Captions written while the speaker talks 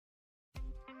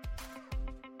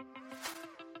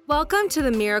Welcome to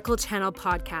the Miracle Channel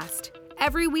podcast.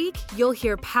 Every week, you'll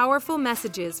hear powerful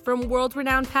messages from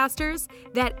world-renowned pastors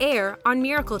that air on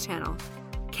Miracle Channel,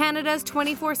 Canada's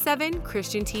 24/7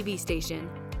 Christian TV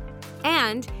station.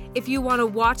 And if you want to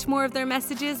watch more of their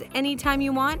messages anytime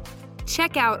you want,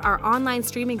 check out our online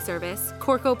streaming service,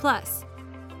 Corco Plus.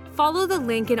 Follow the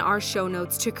link in our show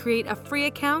notes to create a free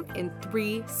account in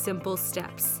 3 simple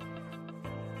steps.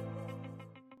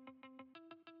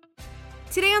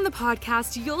 Today on the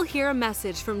podcast, you'll hear a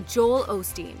message from Joel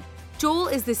Osteen. Joel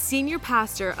is the senior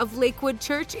pastor of Lakewood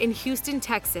Church in Houston,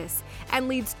 Texas, and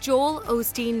leads Joel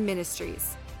Osteen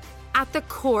Ministries. At the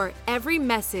core, every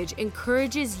message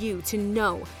encourages you to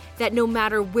know that no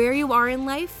matter where you are in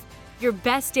life, your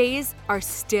best days are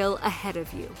still ahead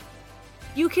of you.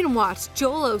 You can watch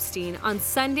Joel Osteen on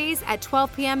Sundays at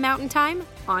 12 p.m. Mountain Time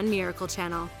on Miracle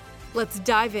Channel. Let's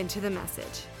dive into the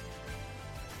message.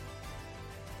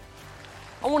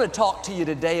 I want to talk to you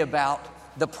today about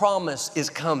the promise is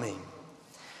coming.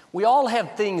 We all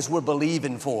have things we're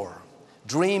believing for,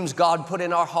 dreams God put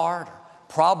in our heart,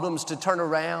 problems to turn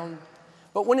around.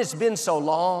 But when it's been so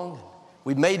long,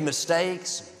 we've made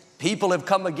mistakes, people have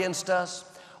come against us,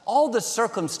 all the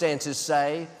circumstances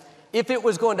say, if it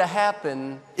was going to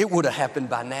happen, it would have happened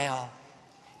by now.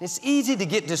 It's easy to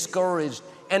get discouraged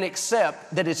and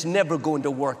accept that it's never going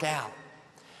to work out.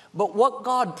 But what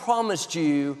God promised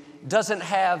you doesn't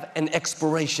have an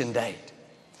expiration date.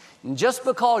 And just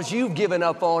because you've given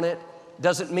up on it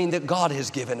doesn't mean that God has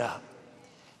given up.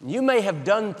 You may have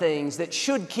done things that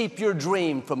should keep your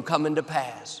dream from coming to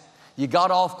pass. You got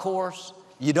off course,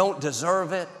 you don't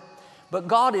deserve it, but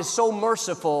God is so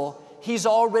merciful, He's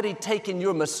already taken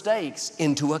your mistakes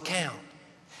into account.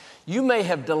 You may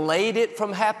have delayed it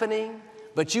from happening,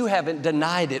 but you haven't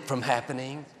denied it from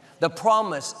happening. The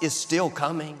promise is still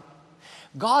coming.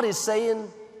 God is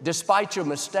saying, despite your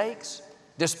mistakes,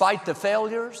 despite the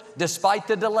failures, despite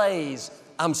the delays,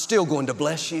 I'm still going to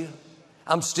bless you.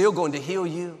 I'm still going to heal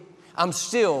you. I'm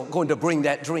still going to bring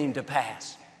that dream to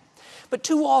pass. But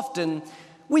too often,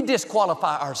 we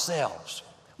disqualify ourselves.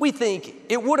 We think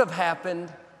it would have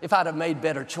happened if I'd have made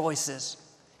better choices,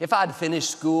 if I'd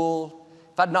finished school,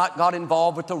 if I'd not got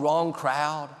involved with the wrong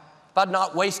crowd, if I'd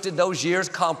not wasted those years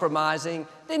compromising,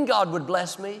 then God would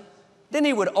bless me. Then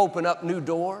He would open up new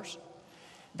doors.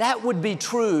 That would be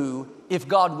true if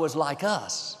God was like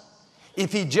us,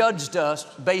 if He judged us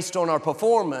based on our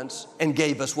performance and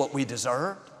gave us what we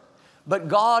deserved. But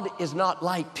God is not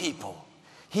like people.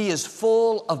 He is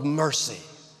full of mercy.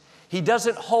 He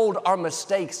doesn't hold our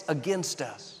mistakes against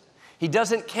us. He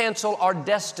doesn't cancel our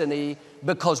destiny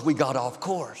because we got off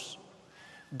course.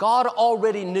 God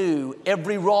already knew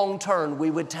every wrong turn we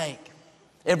would take,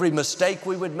 every mistake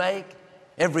we would make,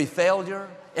 every failure,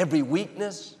 every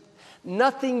weakness.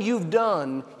 Nothing you've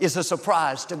done is a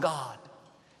surprise to God.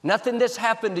 Nothing that's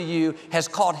happened to you has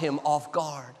caught Him off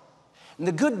guard. And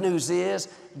the good news is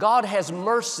God has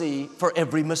mercy for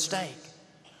every mistake,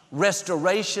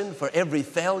 restoration for every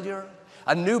failure,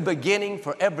 a new beginning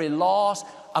for every loss,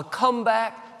 a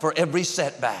comeback for every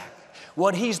setback.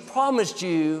 What He's promised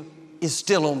you is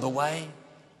still on the way.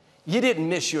 You didn't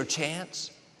miss your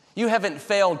chance. You haven't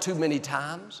failed too many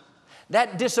times.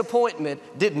 That disappointment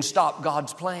didn't stop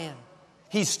God's plan.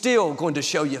 He's still going to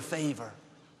show you favor.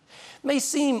 May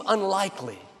seem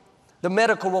unlikely. The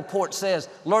medical report says,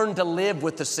 learn to live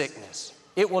with the sickness.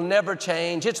 It will never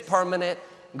change. It's permanent.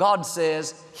 God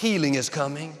says, healing is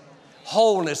coming.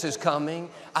 Wholeness is coming.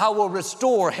 I will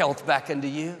restore health back into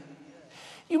you.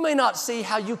 You may not see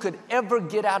how you could ever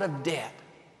get out of debt.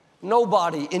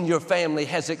 Nobody in your family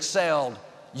has excelled.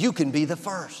 You can be the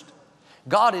first.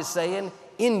 God is saying,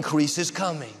 increase is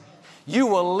coming. You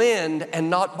will lend and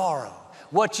not borrow.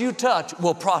 What you touch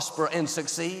will prosper and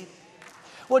succeed.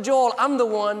 Well, Joel, I'm the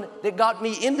one that got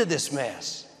me into this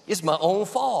mess. It's my own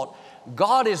fault.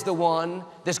 God is the one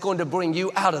that's going to bring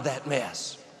you out of that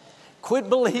mess. Quit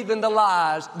believing the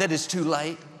lies that it's too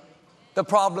late. The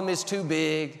problem is too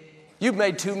big. You've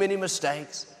made too many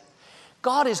mistakes.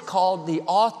 God is called the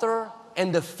author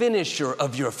and the finisher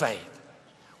of your faith.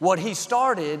 What He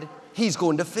started, He's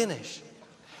going to finish.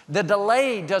 The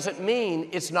delay doesn't mean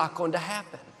it's not going to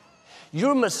happen.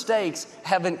 Your mistakes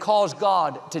haven't caused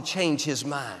God to change His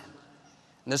mind.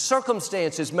 And the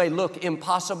circumstances may look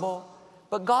impossible,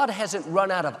 but God hasn't run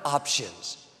out of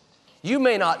options. You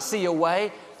may not see a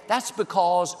way. That's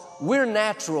because we're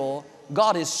natural.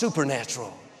 God is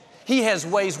supernatural. He has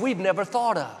ways we've never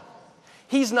thought of.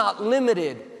 He's not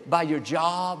limited by your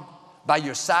job, by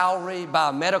your salary, by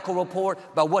a medical report,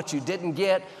 by what you didn't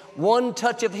get. One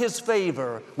touch of His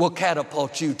favor will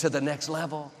catapult you to the next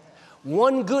level.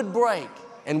 One good break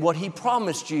and what He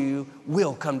promised you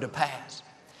will come to pass.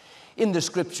 In the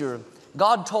scripture,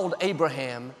 God told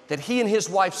Abraham that he and his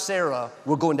wife Sarah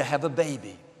were going to have a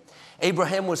baby.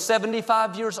 Abraham was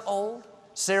 75 years old,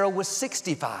 Sarah was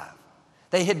 65.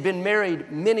 They had been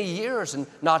married many years and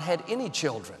not had any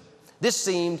children. This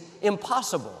seemed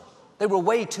impossible. They were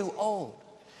way too old.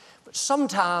 But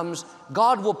sometimes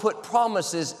God will put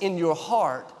promises in your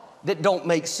heart that don't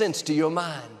make sense to your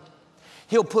mind.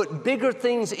 He'll put bigger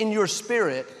things in your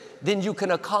spirit than you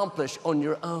can accomplish on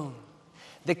your own.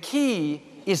 The key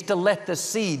is to let the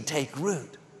seed take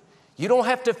root. You don't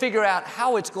have to figure out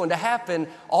how it's going to happen.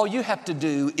 All you have to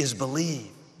do is believe.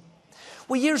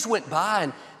 Well, years went by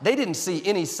and they didn't see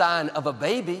any sign of a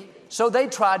baby, so they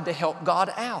tried to help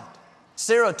God out.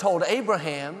 Sarah told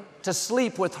Abraham to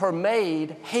sleep with her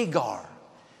maid Hagar.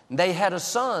 They had a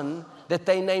son that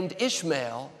they named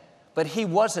Ishmael, but he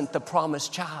wasn't the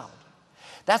promised child.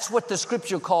 That's what the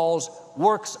scripture calls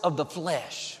works of the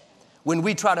flesh, when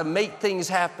we try to make things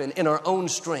happen in our own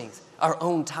strength, our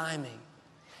own timing.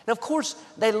 And of course,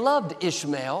 they loved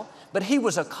Ishmael, but he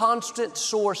was a constant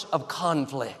source of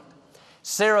conflict.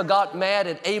 Sarah got mad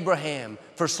at Abraham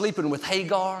for sleeping with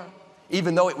Hagar,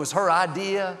 even though it was her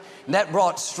idea, and that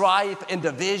brought strife and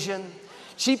division.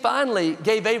 She finally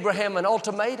gave Abraham an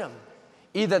ultimatum.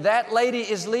 Either that lady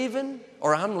is leaving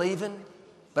or I'm leaving,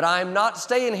 but I am not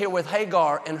staying here with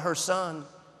Hagar and her son.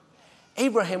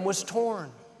 Abraham was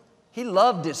torn. He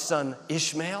loved his son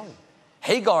Ishmael.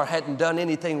 Hagar hadn't done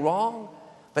anything wrong,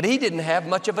 but he didn't have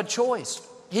much of a choice.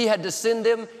 He had to send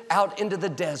him out into the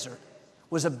desert.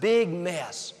 It was a big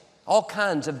mess, all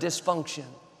kinds of dysfunction.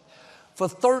 For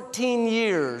 13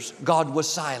 years, God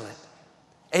was silent.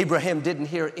 Abraham didn't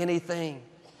hear anything.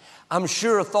 I'm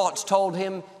sure thoughts told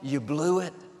him, you blew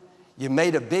it. You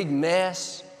made a big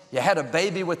mess. You had a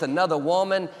baby with another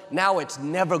woman. Now it's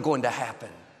never going to happen.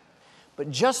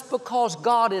 But just because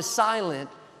God is silent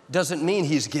doesn't mean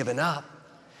He's given up.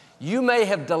 You may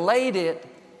have delayed it,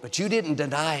 but you didn't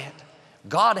deny it.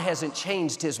 God hasn't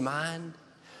changed His mind.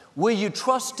 Will you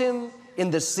trust Him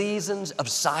in the seasons of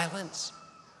silence?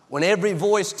 When every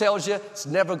voice tells you it's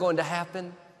never going to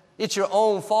happen, it's your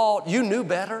own fault, you knew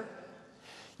better.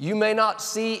 You may not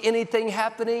see anything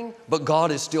happening, but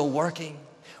God is still working.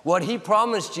 What He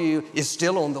promised you is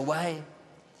still on the way.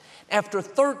 After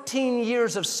 13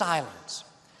 years of silence,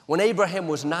 when Abraham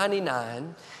was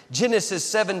 99, Genesis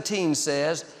 17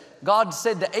 says, God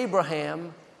said to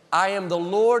Abraham, I am the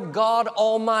Lord God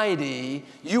Almighty.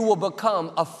 You will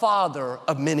become a father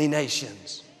of many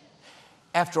nations.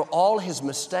 After all his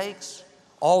mistakes,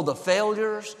 all the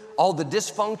failures, all the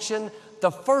dysfunction,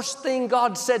 the first thing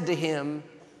God said to him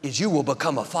is, you will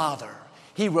become a father.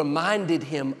 He reminded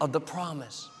him of the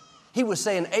promise. He was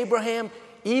saying, Abraham,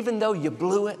 even though you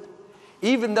blew it,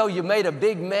 even though you made a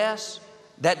big mess,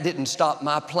 that didn't stop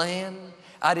my plan.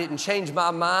 I didn't change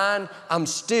my mind. I'm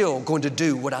still going to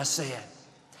do what I said.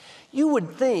 You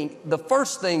would think the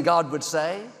first thing God would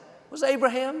say was,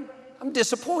 Abraham, I'm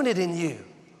disappointed in you.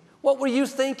 What were you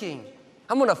thinking?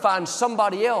 I'm going to find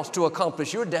somebody else to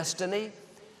accomplish your destiny.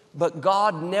 But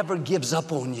God never gives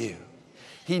up on you.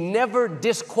 He never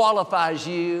disqualifies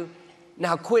you.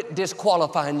 Now quit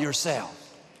disqualifying yourself.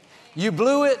 You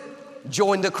blew it,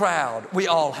 join the crowd. We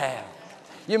all have.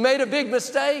 You made a big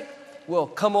mistake? Well,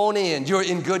 come on in. You're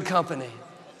in good company.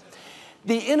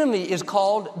 The enemy is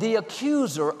called the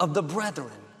accuser of the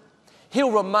brethren.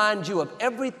 He'll remind you of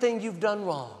everything you've done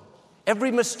wrong,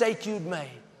 every mistake you'd made.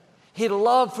 He'd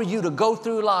love for you to go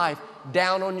through life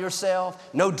down on yourself,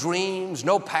 no dreams,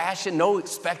 no passion, no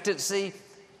expectancy.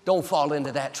 Don't fall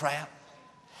into that trap.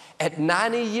 At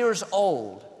 90 years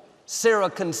old, Sarah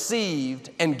conceived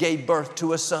and gave birth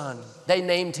to a son. They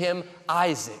named him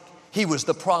Isaac. He was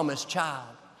the promised child.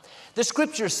 The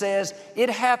scripture says it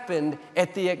happened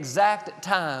at the exact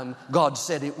time God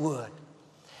said it would.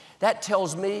 That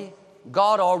tells me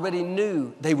God already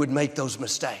knew they would make those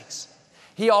mistakes.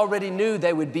 He already knew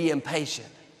they would be impatient,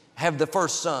 have the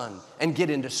first son, and get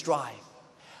into strife.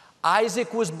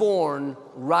 Isaac was born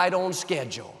right on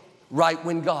schedule, right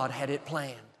when God had it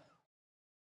planned.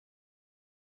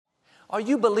 Are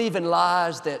you believing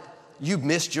lies that you've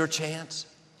missed your chance?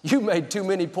 You made too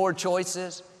many poor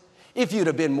choices. If you'd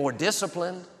have been more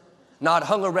disciplined, not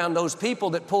hung around those people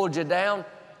that pulled you down,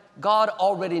 God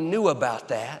already knew about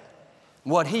that.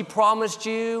 What He promised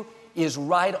you is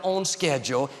right on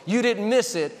schedule. You didn't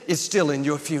miss it. It's still in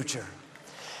your future.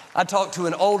 I talked to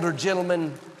an older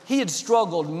gentleman. He had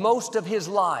struggled most of his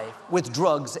life with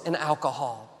drugs and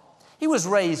alcohol. He was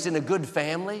raised in a good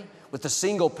family with a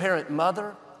single parent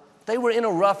mother. They were in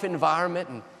a rough environment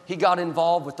and he got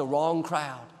involved with the wrong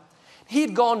crowd.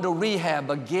 He'd gone to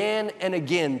rehab again and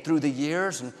again through the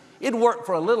years, and it worked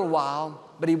for a little while,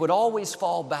 but he would always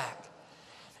fall back.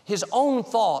 His own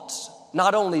thoughts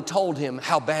not only told him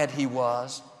how bad he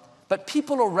was, but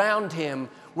people around him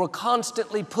were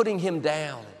constantly putting him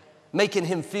down, making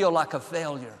him feel like a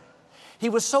failure. He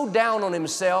was so down on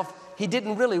himself, he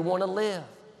didn't really want to live.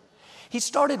 He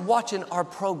started watching our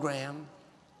program.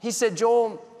 He said,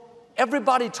 Joel,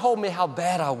 everybody told me how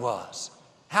bad I was,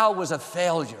 how I was a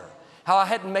failure, how I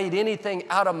hadn't made anything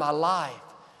out of my life.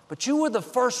 But you were the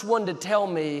first one to tell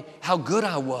me how good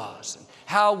I was, and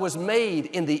how I was made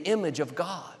in the image of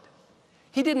God.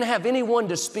 He didn't have anyone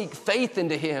to speak faith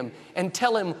into him and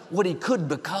tell him what he could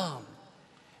become.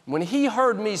 When he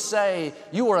heard me say,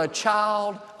 you are a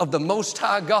child of the Most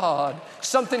High God,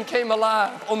 something came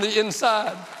alive on the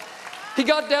inside. He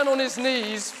got down on his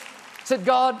knees, said,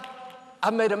 God, I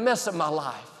made a mess of my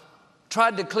life,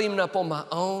 tried to clean it up on my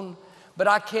own, but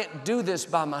I can't do this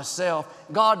by myself.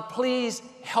 God, please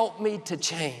help me to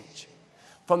change.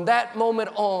 From that moment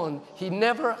on, he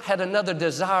never had another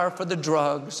desire for the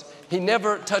drugs. He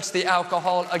never touched the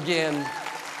alcohol again.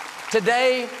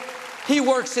 Today, he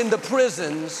works in the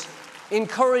prisons,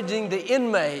 encouraging the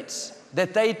inmates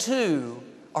that they too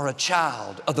are a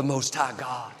child of the Most High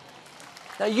God.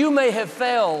 Now, you may have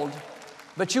failed,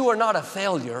 but you are not a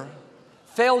failure.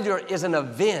 Failure is an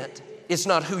event. It's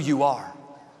not who you are.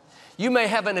 You may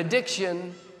have an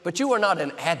addiction, but you are not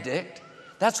an addict.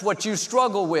 That's what you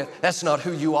struggle with. That's not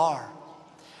who you are.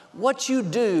 What you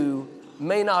do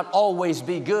may not always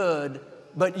be good,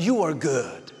 but you are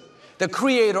good. The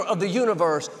creator of the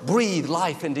universe breathed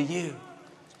life into you.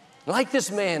 Like this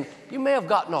man, you may have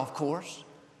gotten off course.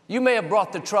 You may have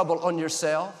brought the trouble on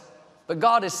yourself, but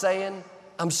God is saying,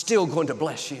 I'm still going to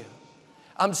bless you.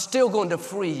 I'm still going to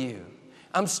free you.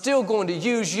 I'm still going to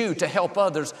use you to help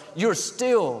others. You're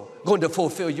still going to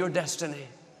fulfill your destiny.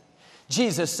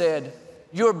 Jesus said,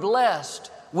 you're blessed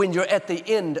when you're at the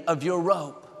end of your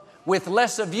rope. With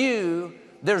less of you,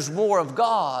 there's more of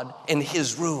God and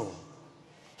His rule.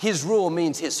 His rule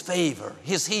means His favor,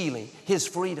 His healing, His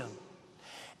freedom.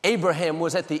 Abraham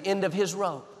was at the end of his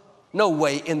rope. No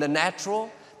way in the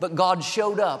natural, but God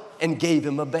showed up and gave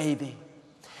him a baby.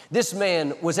 This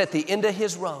man was at the end of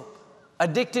his rope,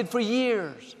 addicted for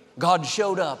years. God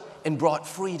showed up and brought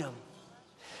freedom.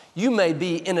 You may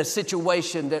be in a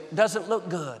situation that doesn't look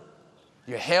good.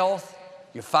 Your health,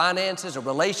 your finances, a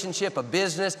relationship, a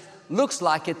business looks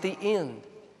like at the end.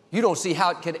 You don't see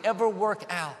how it could ever work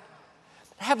out.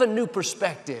 Have a new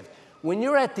perspective. When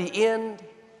you're at the end,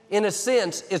 in a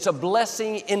sense, it's a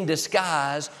blessing in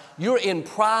disguise. You're in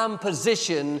prime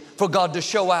position for God to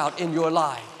show out in your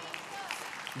life.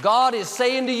 God is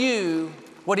saying to you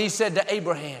what He said to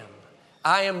Abraham.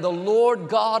 I am the Lord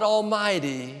God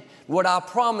Almighty. What I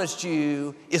promised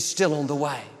you is still on the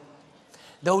way.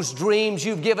 Those dreams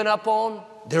you've given up on,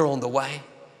 they're on the way.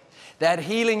 That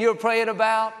healing you're praying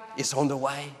about is on the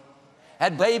way.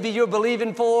 That baby you're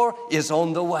believing for is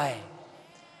on the way.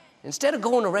 Instead of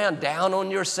going around down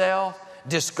on yourself,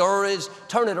 discouraged,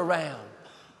 turn it around.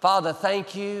 Father,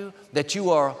 thank you that you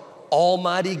are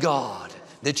Almighty God,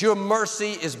 that your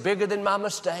mercy is bigger than my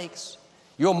mistakes.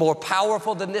 You're more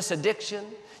powerful than this addiction.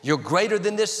 You're greater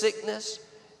than this sickness.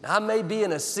 Now, I may be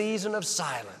in a season of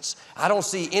silence. I don't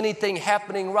see anything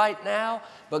happening right now,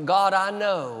 but God, I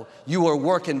know you are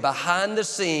working behind the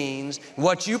scenes.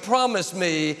 What you promised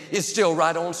me is still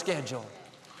right on schedule.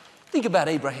 Think about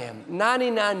Abraham,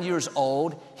 99 years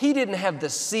old. He didn't have the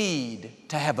seed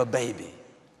to have a baby.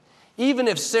 Even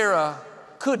if Sarah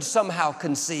could somehow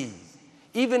conceive,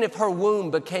 even if her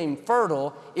womb became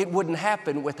fertile, it wouldn't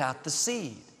happen without the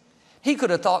seed. He could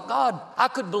have thought, God, I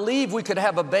could believe we could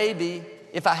have a baby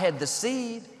if I had the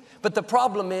seed. But the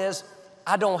problem is,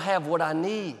 I don't have what I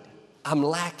need. I'm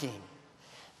lacking.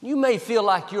 You may feel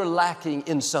like you're lacking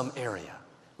in some area,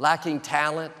 lacking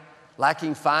talent,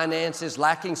 lacking finances,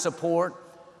 lacking support,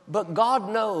 but God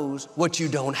knows what you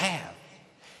don't have.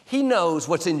 He knows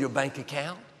what's in your bank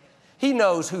account. He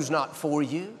knows who's not for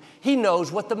you. He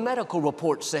knows what the medical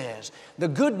report says. The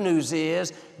good news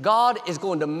is God is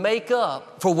going to make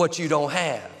up for what you don't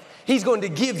have. He's going to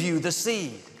give you the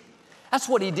seed. That's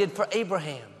what He did for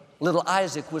Abraham. Little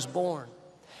Isaac was born.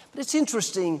 But it's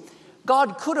interesting,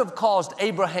 God could have caused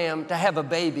Abraham to have a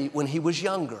baby when he was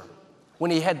younger,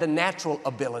 when he had the natural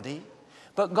ability,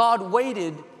 but God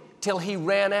waited till he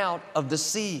ran out of the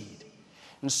seed.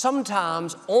 And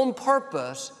sometimes, on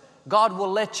purpose, God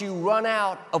will let you run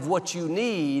out of what you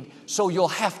need, so you'll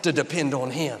have to depend on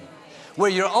Him.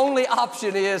 Where your only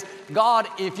option is, God,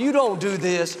 if you don't do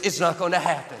this, it's not going to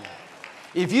happen.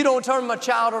 If you don't turn my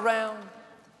child around,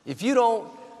 if you don't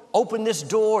open this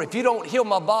door, if you don't heal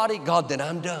my body, God, then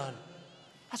I'm done.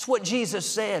 That's what Jesus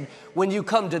said. When you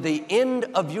come to the end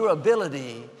of your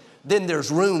ability, then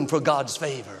there's room for God's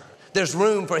favor. There's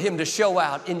room for Him to show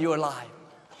out in your life.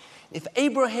 If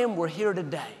Abraham were here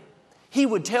today, he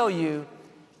would tell you,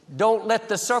 don't let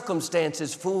the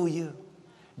circumstances fool you.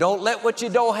 Don't let what you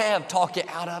don't have talk you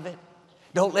out of it.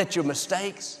 Don't let your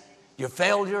mistakes, your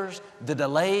failures, the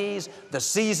delays, the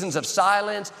seasons of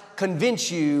silence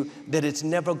convince you that it's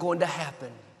never going to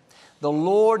happen. The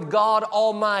Lord God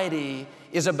Almighty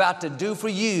is about to do for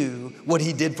you what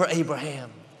He did for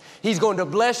Abraham. He's going to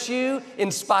bless you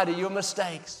in spite of your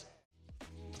mistakes.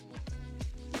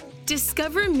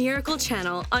 Discover Miracle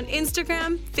Channel on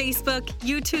Instagram, Facebook,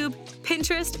 YouTube,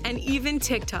 Pinterest, and even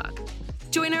TikTok.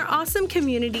 Join our awesome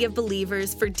community of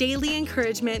believers for daily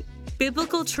encouragement,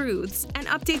 biblical truths, and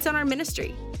updates on our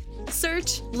ministry.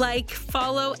 Search, like,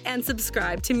 follow, and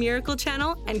subscribe to Miracle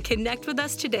Channel and connect with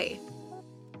us today.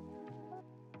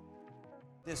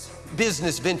 This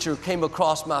business venture came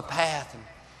across my path. And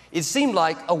it seemed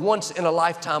like a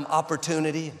once-in-a-lifetime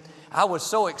opportunity. I was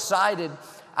so excited.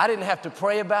 I didn't have to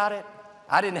pray about it.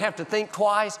 I didn't have to think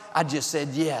twice. I just said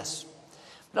yes.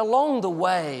 But along the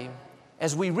way,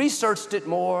 as we researched it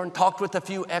more and talked with a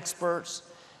few experts,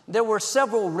 there were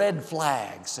several red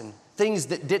flags and things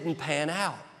that didn't pan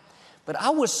out. But I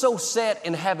was so set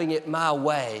in having it my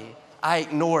way, I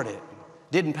ignored it,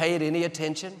 didn't pay it any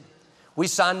attention. We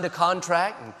signed the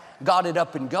contract and got it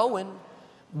up and going,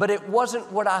 but it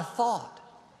wasn't what I thought.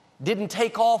 Didn't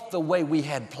take off the way we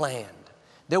had planned.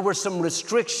 There were some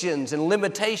restrictions and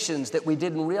limitations that we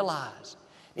didn't realize.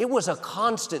 It was a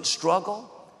constant struggle,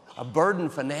 a burden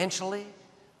financially.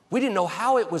 We didn't know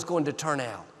how it was going to turn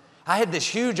out. I had this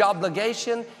huge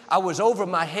obligation. I was over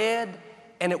my head,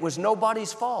 and it was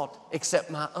nobody's fault except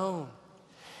my own.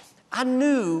 I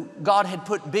knew God had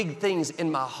put big things in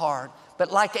my heart,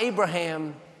 but like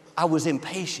Abraham, I was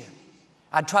impatient.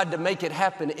 I tried to make it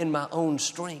happen in my own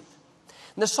strength.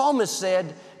 And the psalmist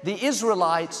said, the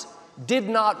Israelites did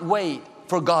not wait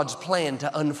for God's plan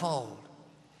to unfold.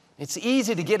 It's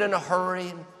easy to get in a hurry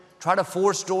and try to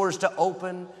force doors to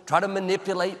open, try to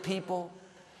manipulate people.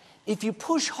 If you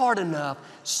push hard enough,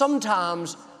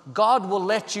 sometimes God will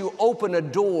let you open a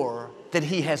door that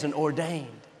He hasn't ordained.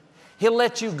 He'll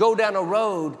let you go down a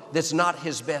road that's not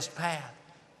His best path.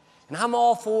 And I'm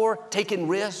all for taking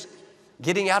risks,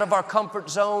 getting out of our comfort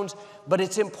zones, but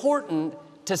it's important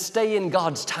to stay in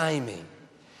God's timing.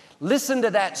 Listen to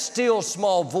that still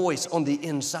small voice on the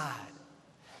inside.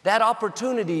 That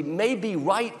opportunity may be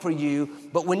right for you,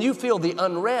 but when you feel the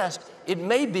unrest, it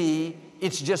may be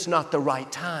it's just not the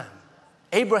right time.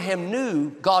 Abraham knew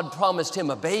God promised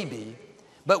him a baby,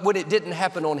 but when it didn't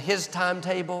happen on his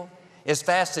timetable, as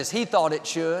fast as he thought it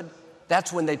should,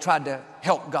 that's when they tried to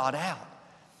help God out.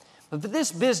 But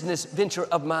this business venture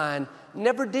of mine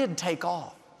never did take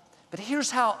off. But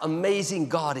here's how amazing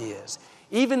God is.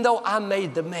 Even though I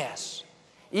made the mess,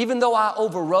 even though I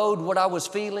overrode what I was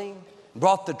feeling,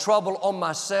 brought the trouble on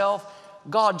myself,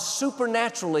 God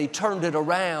supernaturally turned it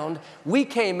around. We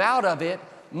came out of it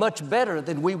much better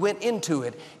than we went into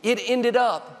it. It ended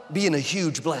up being a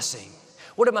huge blessing.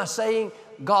 What am I saying?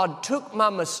 God took my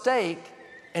mistake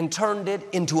and turned it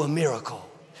into a miracle.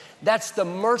 That's the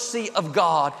mercy of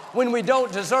God. When we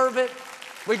don't deserve it,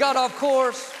 we got off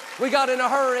course, we got in a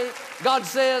hurry, God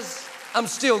says, I'm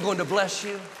still going to bless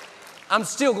you. I'm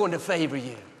still going to favor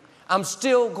you. I'm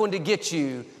still going to get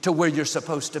you to where you're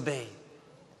supposed to be.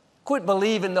 Quit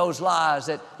believing those lies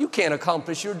that you can't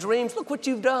accomplish your dreams. Look what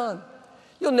you've done.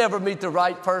 You'll never meet the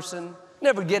right person,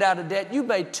 never get out of debt. You've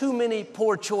made too many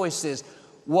poor choices.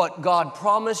 What God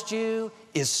promised you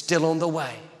is still on the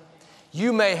way.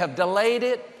 You may have delayed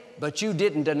it, but you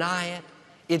didn't deny it.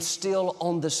 It's still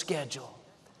on the schedule.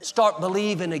 Start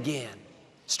believing again.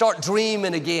 Start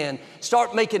dreaming again.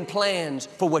 Start making plans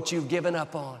for what you've given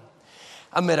up on.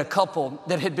 I met a couple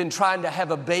that had been trying to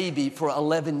have a baby for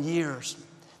 11 years.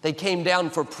 They came down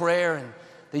for prayer, and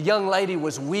the young lady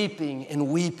was weeping and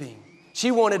weeping. She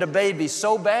wanted a baby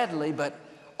so badly, but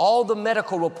all the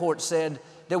medical reports said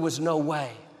there was no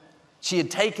way. She had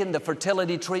taken the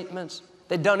fertility treatments.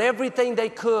 They'd done everything they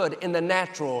could in the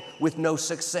natural with no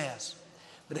success.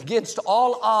 But against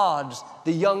all odds,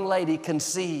 the young lady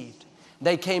conceived.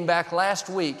 They came back last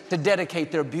week to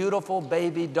dedicate their beautiful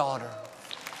baby daughter.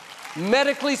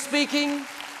 Medically speaking,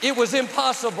 it was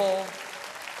impossible,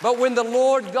 but when the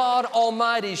Lord God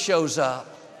Almighty shows up,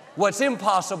 what's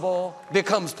impossible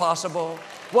becomes possible.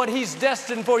 What He's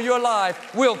destined for your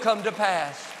life will come to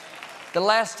pass. The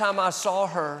last time I saw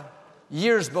her,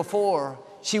 years before,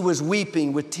 she was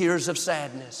weeping with tears of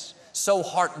sadness, so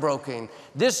heartbroken.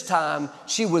 This time,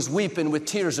 she was weeping with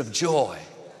tears of joy,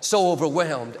 so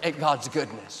overwhelmed at God's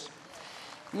goodness.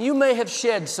 You may have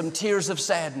shed some tears of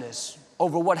sadness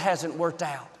over what hasn't worked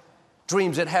out,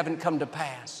 dreams that haven't come to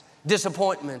pass,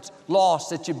 disappointments, loss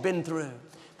that you've been through.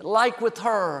 But like with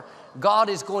her, God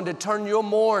is going to turn your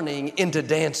mourning into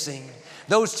dancing,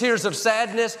 those tears of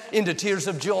sadness into tears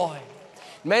of joy.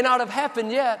 It may not have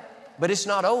happened yet, but it's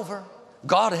not over.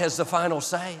 God has the final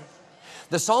say.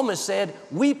 The psalmist said,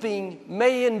 weeping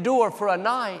may endure for a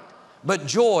night, but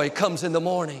joy comes in the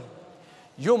morning.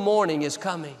 Your morning is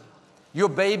coming. Your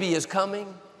baby is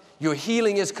coming. Your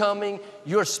healing is coming.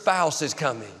 Your spouse is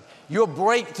coming. Your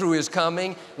breakthrough is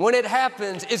coming. When it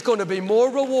happens, it's going to be more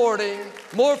rewarding,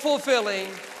 more fulfilling,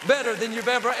 better than you've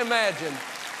ever imagined.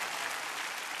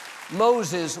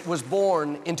 Moses was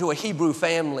born into a Hebrew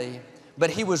family, but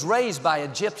he was raised by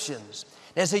Egyptians.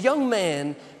 As a young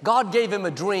man, God gave him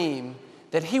a dream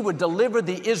that he would deliver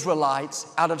the Israelites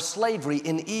out of slavery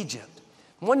in Egypt.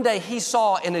 One day he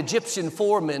saw an Egyptian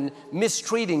foreman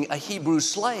mistreating a Hebrew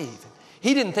slave.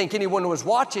 He didn't think anyone was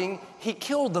watching. He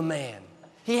killed the man.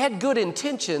 He had good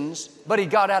intentions, but he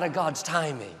got out of God's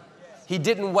timing. He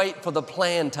didn't wait for the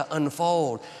plan to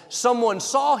unfold. Someone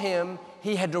saw him.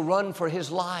 He had to run for his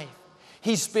life.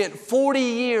 He spent 40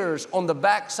 years on the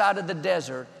backside of the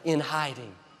desert in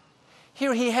hiding.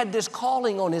 Here he had this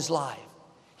calling on his life.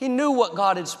 He knew what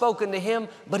God had spoken to him,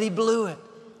 but he blew it.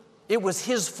 It was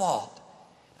his fault.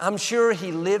 I'm sure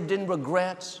he lived in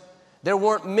regrets. There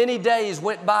weren't many days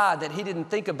went by that he didn't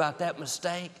think about that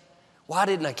mistake. Why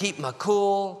didn't I keep my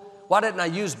cool? Why didn't I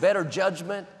use better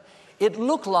judgment? It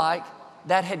looked like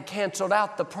that had canceled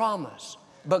out the promise,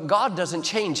 but God doesn't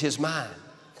change his mind.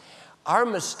 Our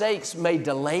mistakes may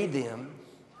delay them,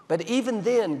 but even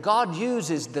then, God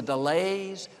uses the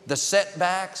delays, the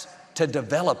setbacks to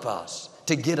develop us,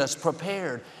 to get us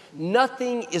prepared.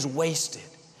 Nothing is wasted.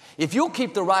 If you'll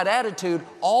keep the right attitude,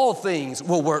 all things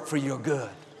will work for your good.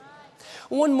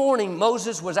 One morning,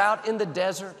 Moses was out in the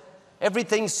desert.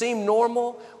 Everything seemed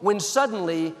normal when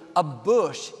suddenly a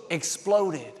bush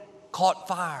exploded, caught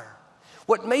fire.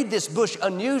 What made this bush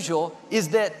unusual is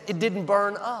that it didn't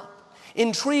burn up.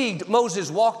 Intrigued, Moses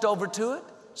walked over to it,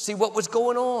 see what was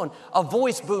going on. A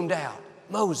voice boomed out,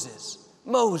 Moses,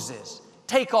 Moses,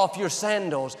 take off your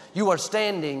sandals. You are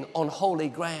standing on holy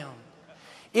ground.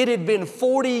 It had been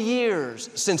 40 years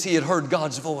since he had heard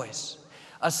God's voice.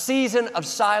 A season of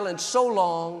silence so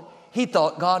long, he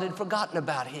thought God had forgotten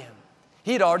about him.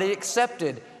 He'd already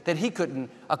accepted that he couldn't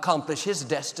accomplish his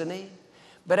destiny.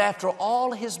 But after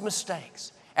all his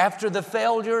mistakes, after the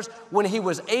failures, when he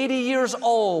was 80 years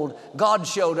old, God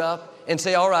showed up and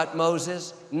said, all right,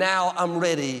 Moses, now I'm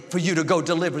ready for you to go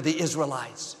deliver the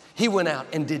Israelites. He went out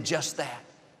and did just that.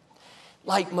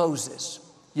 Like Moses,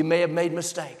 you may have made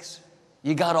mistakes.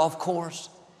 You got off course.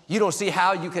 You don't see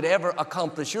how you could ever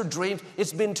accomplish your dreams.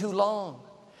 It's been too long.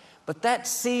 But that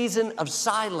season of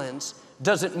silence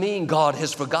doesn't mean God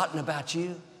has forgotten about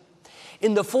you.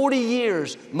 In the 40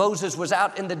 years Moses was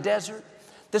out in the desert,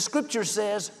 the scripture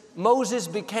says Moses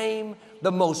became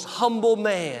the most humble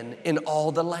man in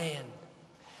all the land.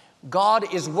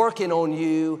 God is working on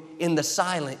you in the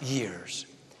silent years.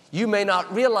 You may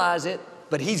not realize it,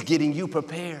 but he's getting you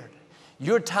prepared.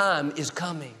 Your time is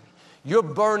coming. Your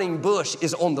burning bush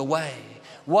is on the way.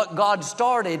 What God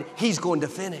started, he's going to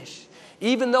finish.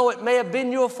 Even though it may have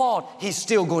been your fault, he's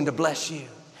still going to bless you.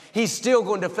 He's still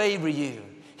going to favor you.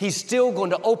 He's still going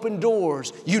to open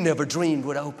doors you never dreamed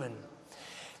would open.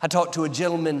 I talked to a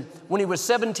gentleman when he was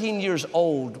 17 years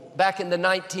old. Back in the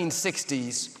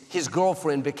 1960s, his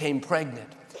girlfriend became pregnant.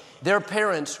 Their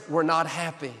parents were not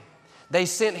happy. They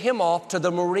sent him off to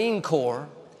the Marine Corps.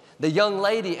 The young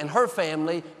lady and her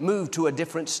family moved to a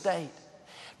different state.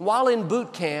 While in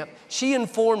boot camp, she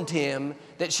informed him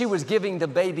that she was giving the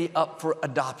baby up for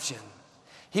adoption.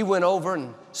 He went over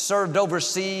and served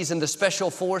overseas in the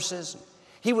special forces.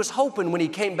 He was hoping when he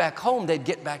came back home, they'd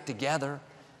get back together.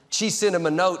 She sent him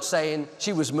a note saying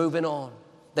she was moving on.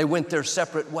 They went their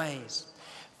separate ways.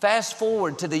 Fast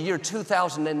forward to the year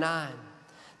 2009.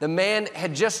 The man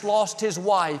had just lost his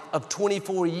wife of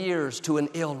 24 years to an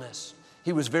illness.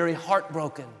 He was very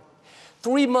heartbroken.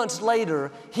 3 months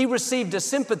later, he received a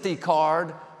sympathy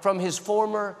card from his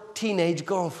former teenage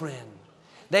girlfriend.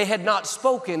 They had not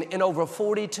spoken in over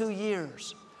 42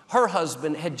 years. Her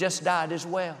husband had just died as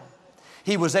well.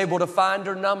 He was able to find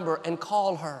her number and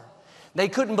call her. They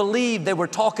couldn't believe they were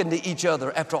talking to each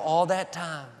other after all that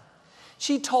time.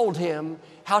 She told him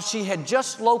how she had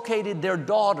just located their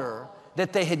daughter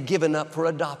that they had given up for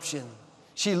adoption.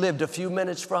 She lived a few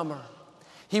minutes from her.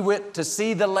 He went to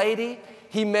see the lady.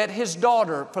 He met his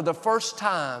daughter for the first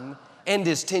time and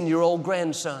his 10-year-old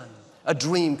grandson. A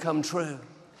dream come true.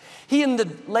 He and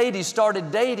the lady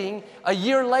started dating. A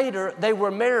year later, they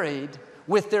were married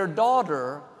with their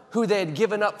daughter, who they had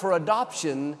given up for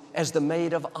adoption as the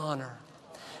maid of honor.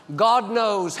 God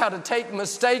knows how to take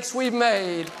mistakes we've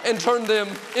made and turn them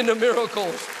into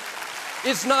miracles.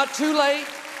 It's not too late.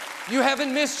 You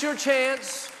haven't missed your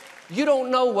chance. You don't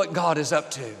know what God is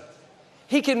up to.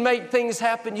 He can make things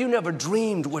happen you never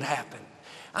dreamed would happen.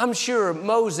 I'm sure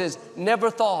Moses never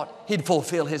thought he'd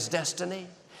fulfill his destiny.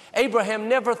 Abraham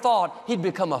never thought he'd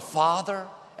become a father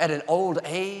at an old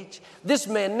age. This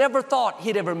man never thought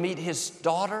he'd ever meet his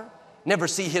daughter, never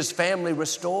see his family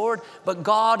restored. But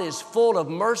God is full of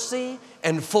mercy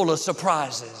and full of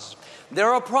surprises.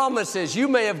 There are promises you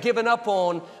may have given up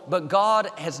on, but God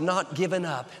has not given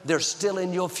up. They're still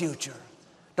in your future.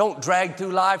 Don't drag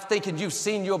through life thinking you've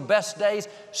seen your best days.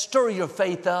 Stir your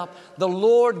faith up. The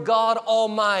Lord God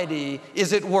Almighty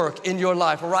is at work in your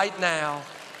life right now.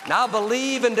 And I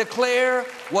believe and declare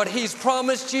what He's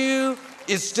promised you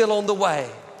is still on the way.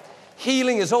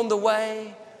 Healing is on the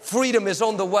way. Freedom is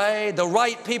on the way. The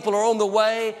right people are on the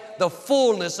way. The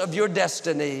fullness of your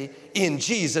destiny in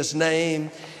Jesus'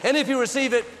 name. And if you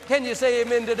receive it, can you say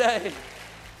amen today?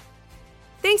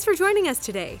 Thanks for joining us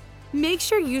today. Make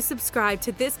sure you subscribe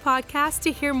to this podcast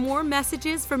to hear more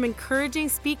messages from encouraging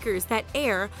speakers that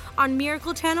air on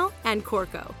Miracle Channel and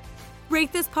Corco.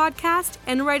 Rate this podcast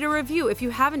and write a review if you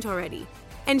haven't already.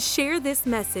 And share this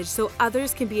message so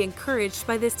others can be encouraged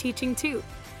by this teaching too.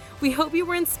 We hope you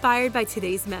were inspired by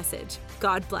today's message.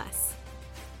 God bless.